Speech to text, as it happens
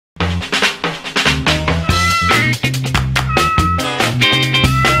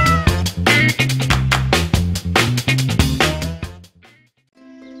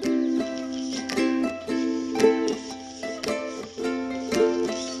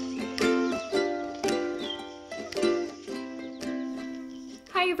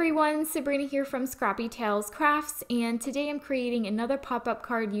everyone, Sabrina here from Scrappy Tales Crafts, and today I'm creating another pop-up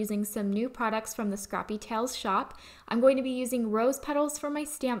card using some new products from the Scrappy Tales shop. I'm going to be using rose petals for my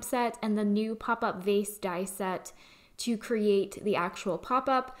stamp set and the new pop-up vase die set to create the actual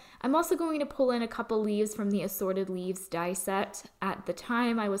pop-up. I'm also going to pull in a couple leaves from the assorted leaves die set. At the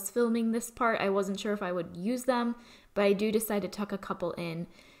time I was filming this part, I wasn't sure if I would use them, but I do decide to tuck a couple in.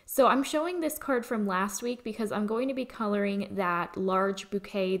 So I'm showing this card from last week because I'm going to be coloring that large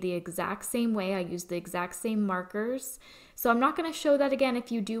bouquet the exact same way. I used the exact same markers. So I'm not going to show that again.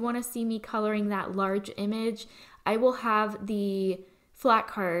 If you do want to see me coloring that large image, I will have the flat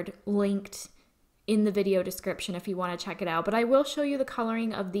card linked in the video description if you want to check it out. But I will show you the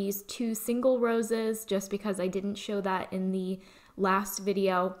coloring of these two single roses just because I didn't show that in the last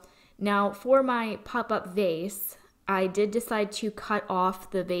video. Now for my pop-up vase, I did decide to cut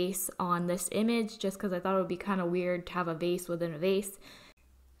off the vase on this image just because I thought it would be kind of weird to have a vase within a vase.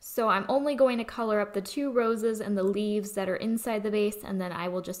 So I'm only going to color up the two roses and the leaves that are inside the vase, and then I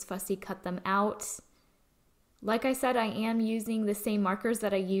will just fussy cut them out. Like I said, I am using the same markers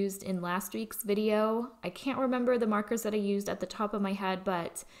that I used in last week's video. I can't remember the markers that I used at the top of my head,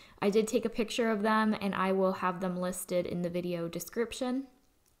 but I did take a picture of them and I will have them listed in the video description.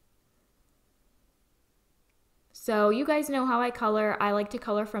 So you guys know how I color. I like to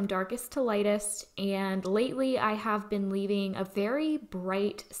color from darkest to lightest, and lately I have been leaving a very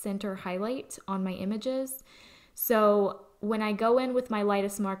bright center highlight on my images. So when I go in with my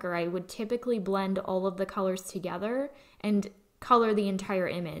lightest marker, I would typically blend all of the colors together and color the entire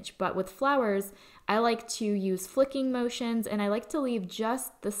image. But with flowers, I like to use flicking motions, and I like to leave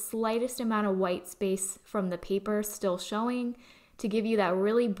just the slightest amount of white space from the paper still showing to give you that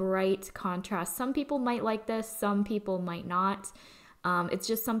really bright contrast. Some people might like this, some people might not. It's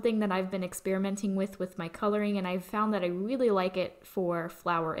just something that I've been experimenting with my coloring, and I've found that I really like it for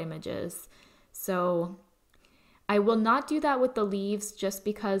flower images. So I will not do that with the leaves just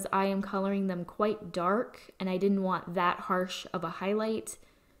because I am coloring them quite dark and I didn't want that harsh of a highlight.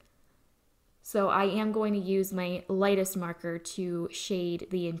 So I am going to use my lightest marker to shade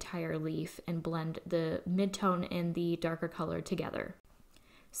the entire leaf and blend the mid-tone and the darker color together.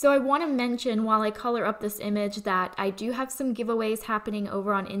 So I want to mention while I color up this image that I do have some giveaways happening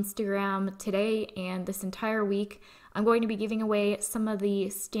over on Instagram today and this entire week. I'm going to be giving away some of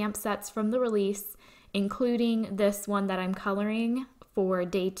the stamp sets from the release, including this one that I'm coloring for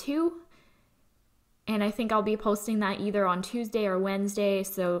day 2. And I think I'll be posting that either on Tuesday or Wednesday.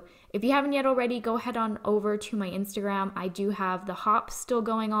 So if you haven't yet already, go ahead on over to my Instagram. I do have the hop still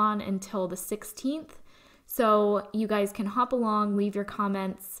going on until the 16th. So you guys can hop along, leave your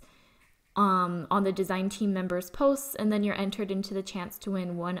comments on the design team members' posts, and then you're entered into the chance to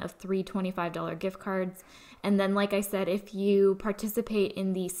win one of 3 $25 gift cards. And then, like I said, if you participate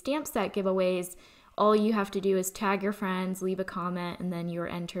in the stamp set giveaways, all you have to do is tag your friends, leave a comment, and then you're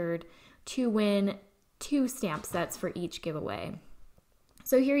entered to win 2 stamp sets for each giveaway.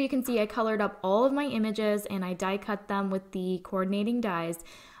 So here you can see I colored up all of my images and I die cut them with the coordinating dies.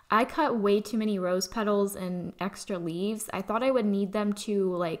 I cut way too many rose petals and extra leaves. I thought I would need them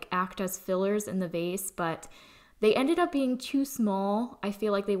to like act as fillers in the vase, but they ended up being too small. I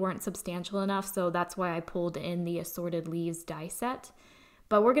feel like they weren't substantial enough, so that's why I pulled in the assorted leaves die set.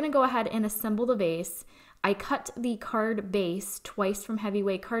 But we're gonna go ahead and assemble the vase. I cut the card base twice from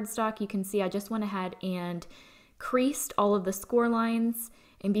heavyweight cardstock. You can see I just went ahead and creased all of the score lines.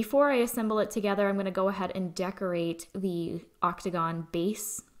 And before I assemble it together, I'm gonna go ahead and decorate the octagon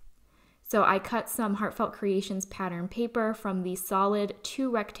base. So I cut some Heartfelt Creations pattern paper from the solid 2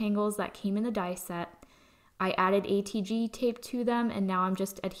 rectangles that came in the die set. I added ATG tape to them, and now I'm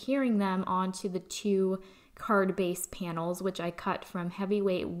just adhering them onto the 2 card base panels, which I cut from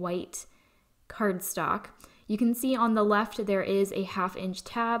heavyweight white cardstock. You can see on the left there is a 1/2 inch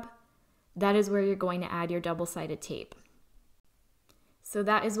tab. That is where you're going to add your double-sided tape. So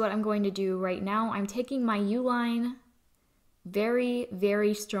that is what I'm going to do right now. I'm taking my U-line, very,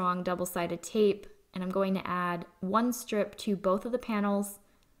 very strong double-sided tape, and I'm going to add 1 strip to both of the panels.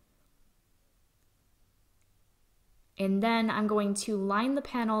 And then I'm going to line the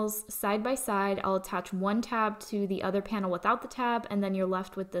panels side by side. I'll attach 1 tab to the other panel without the tab, and then you're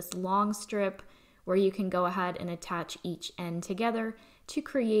left with this long strip where you can go ahead and attach each end together to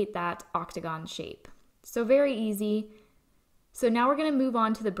create that octagon shape. So very easy. So now we're going to move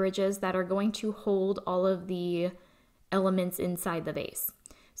on to the bridges that are going to hold all of the elements inside the vase.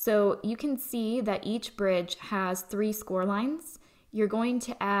 So you can see that each bridge has 3 score lines. You're going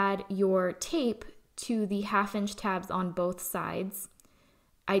to add your tape to the 1/2 inch tabs on both sides.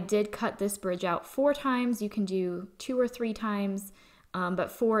 I did cut this bridge out 4 times. You can do 2 or 3 times.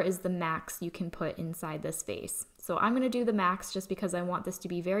 but 4 is the max you can put inside this vase. So I'm going to do the max just because I want this to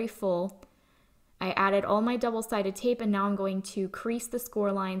be very full. I added all my double-sided tape, and now I'm going to crease the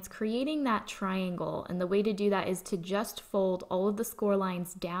score lines, creating that triangle. And the way to do that is to just fold all of the score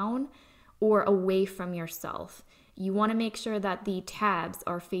lines down or away from yourself. You want to make sure that the tabs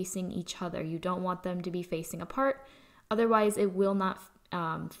are facing each other. You don't want them to be facing apart, otherwise it will not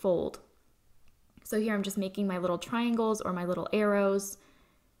fold. So here I'm just making my little triangles or my little arrows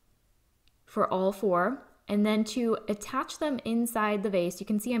for all 4. And then to attach them inside the vase, you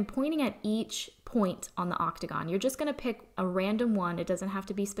can see I'm pointing at each point on the octagon. You're just going to pick a random one. It doesn't have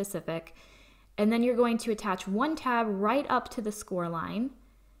to be specific. And then you're going to attach one tab right up to the score line.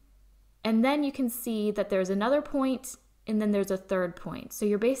 And then you can see that there's another point and then there's a third point. So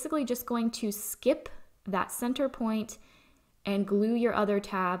you're basically just going to skip that center point and glue your other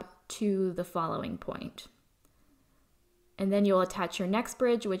tab to the following point. And then you'll attach your next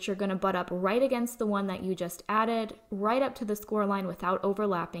bridge, which you're going to butt up right against the one that you just added, right up to the score line without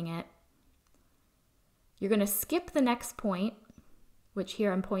overlapping it. You're going to skip the next point, which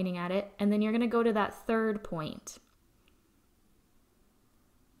here I'm pointing at it, and then you're going to go to that third point.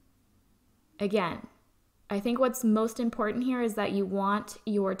 Again, I think what's most important here is that you want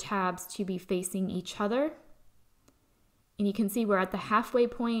your tabs to be facing each other. And you can see we're at the halfway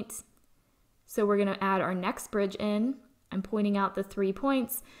point. So we're going to add our next bridge in. I'm pointing out the 3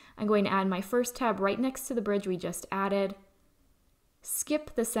 points. I'm going to add my first tab right next to the bridge we just added,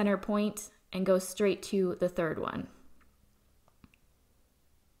 skip the center point, and go straight to the third one.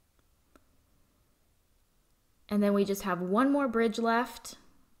 And then we just have one more bridge left.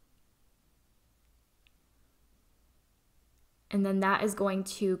 And then that is going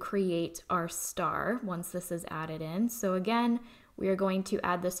to create our star once this is added in. So again, we are going to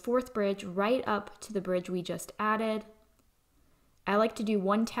add this 4th bridge right up to the bridge we just added. I like to do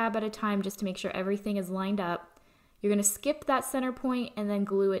one tab at a time just to make sure everything is lined up. You're going to skip that center point and then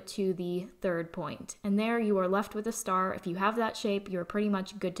glue it to the third point. And there you are left with a star. If you have that shape, you're pretty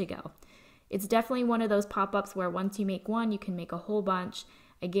much good to go. It's definitely one of those pop-ups where once you make one, you can make a whole bunch.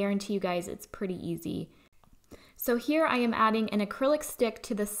 I guarantee you guys it's pretty easy. So here I am adding an acrylic stick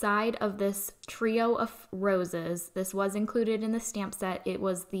to the side of this trio of roses. This was included in the stamp set. It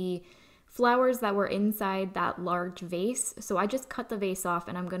was the flowers that were inside that large vase. So I just cut the vase off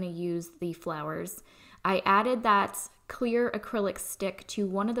and I'm going to use the flowers. I added that clear acrylic stick to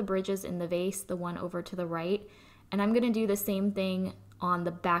one of the bridges in the vase, the one over to the right. And I'm going to do the same thing on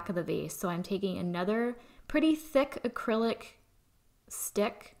the back of the vase. So I'm taking another pretty thick acrylic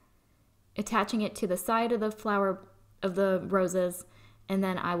stick, attaching it to the side of the flower of the roses, and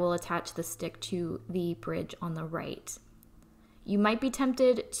then I will attach the stick to the bridge on the right. You might be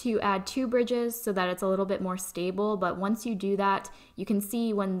tempted to add 2 bridges so that it's a little bit more stable, but once you do that, you can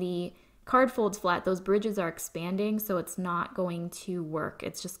see when the card folds flat, those bridges are expanding, so it's not going to work.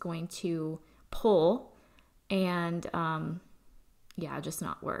 It's just going to pull and yeah, just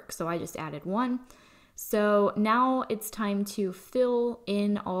not work. So I just added 1. So now it's time to fill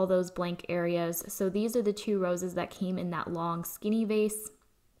in all those blank areas. So these are the 2 roses that came in that long skinny vase.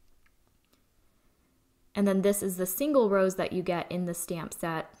 And then this is the single rose that you get in the stamp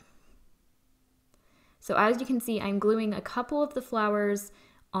set. So as you can see, I'm gluing a couple of the flowers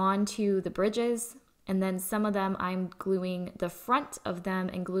onto the bridges, and then some of them I'm gluing the front of them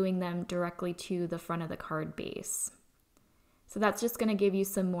and gluing them directly to the front of the card base. So that's just going to give you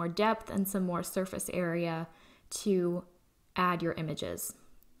some more depth and some more surface area to add your images.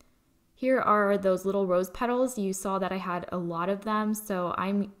 Here are those little rose petals. You saw that I had a lot of them, so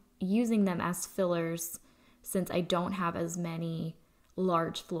I'm using them as fillers since I don't have as many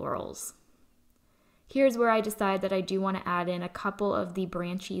large florals. Here's where I decide that I do want to add in a couple of the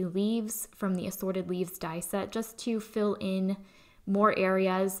branchy leaves from the Assorted Leaves die set just to fill in more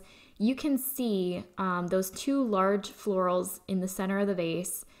areas. You can see those 2 large florals in the center of the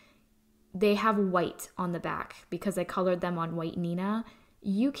vase. They have white on the back because I colored them on white Nina.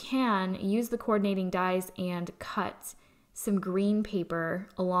 You can use the coordinating dies and cut some green paper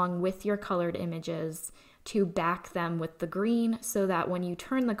along with your colored images to back them with the green so that when you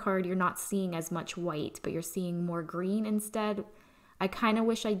turn the card, you're not seeing as much white, but you're seeing more green instead. I kind of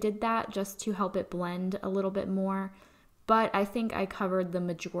wish I did that just to help it blend a little bit more. But I think I covered the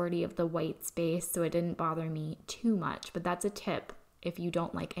majority of the white space, so it didn't bother me too much. But that's a tip if you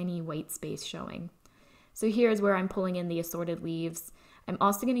don't like any white space showing. So here's where I'm pulling in the Assorted Leaves. I'm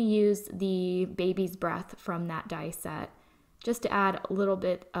also going to use the Baby's Breath from that die set just to add a little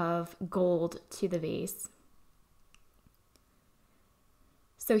bit of gold to the vase.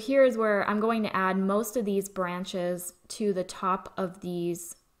 So here is where I'm going to add most of these branches to the top of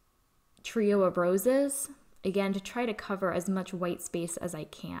these trio of roses, again, to try to cover as much white space as I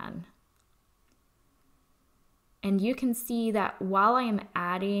can. And you can see that while I am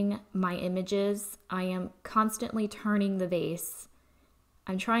adding my images, I am constantly turning the vase.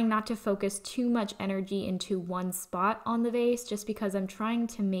 I'm trying not to focus too much energy into one spot on the vase, just because I'm trying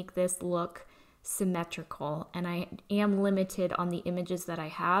to make this look symmetrical, and I am limited on the images that I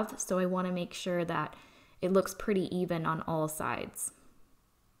have, so I want to make sure that it looks pretty even on all sides.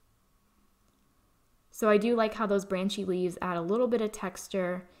 So I do like how those branchy leaves add a little bit of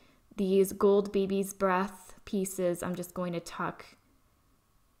texture. These gold baby's breath pieces I'm just going to tuck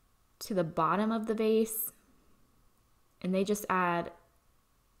to the bottom of the vase, and they just add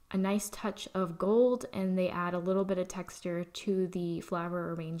a nice touch of gold, and they add a little bit of texture to the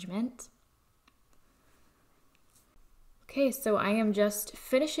flower arrangement. Okay, so I am just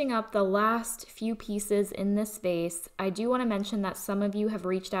finishing up the last few pieces in this vase. I do want to mention that some of you have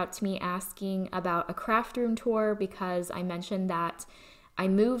reached out to me asking about a craft room tour, because I mentioned that I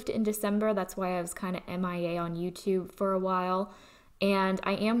moved in December. That's why I was kind of MIA on YouTube for a while. And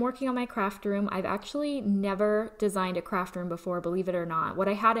I am working on my craft room. I've actually never designed a craft room before, believe it or not. What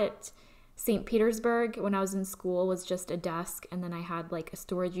I had at St. Petersburg when I was in school was just a desk, and then I had like a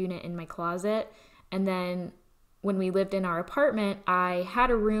storage unit in my closet. And then when we lived in our apartment, I had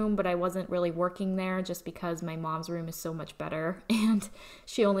a room, but I wasn't really working there just because my mom's room is so much better, and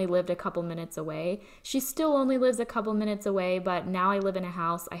she only lived a couple minutes away. She still only lives a couple minutes away, but now I live in a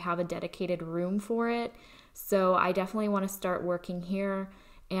house. I have a dedicated room for it. So I definitely want to start working here,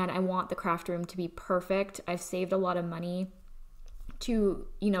 and I want the craft room to be perfect. I've saved a lot of money to,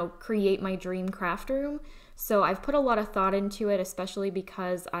 create my dream craft room. So I've put a lot of thought into it, especially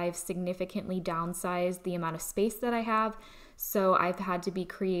because I've significantly downsized the amount of space that I have. So I've had to be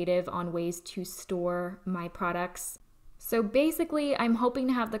creative on ways to store my products. So basically, I'm hoping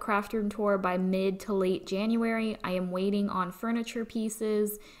to have the craft room tour by mid to late January. I am waiting on furniture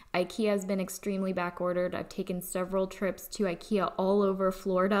pieces. IKEA has been extremely back ordered. I've taken several trips to IKEA all over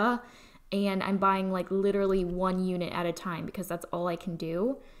Florida, and I'm buying like literally one unit at a time because that's all I can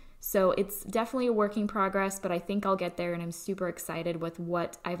do. So it's definitely a work in progress, but I think I'll get there, and I'm super excited with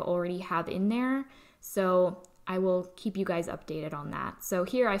what I've already have in there. So I will keep you guys updated on that. So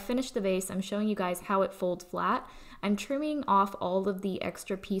here I finished the vase. I'm showing you guys how it folds flat. I'm trimming off all of the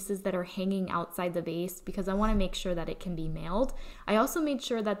extra pieces that are hanging outside the vase because I want to make sure that it can be mailed. I also made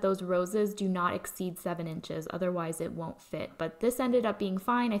sure that those roses do not exceed 7 inches, otherwise it won't fit. But this ended up being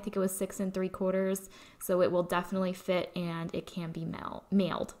fine. I think it was 6 3/4, so it will definitely fit and it can be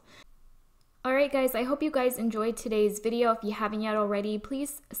mailed. Alright guys, I hope you guys enjoyed today's video. If you haven't yet already,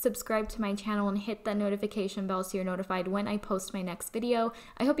 please subscribe to my channel and hit that notification bell so you're notified when I post my next video.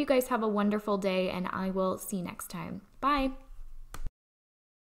 I hope you guys have a wonderful day, and I will see you next time. Bye!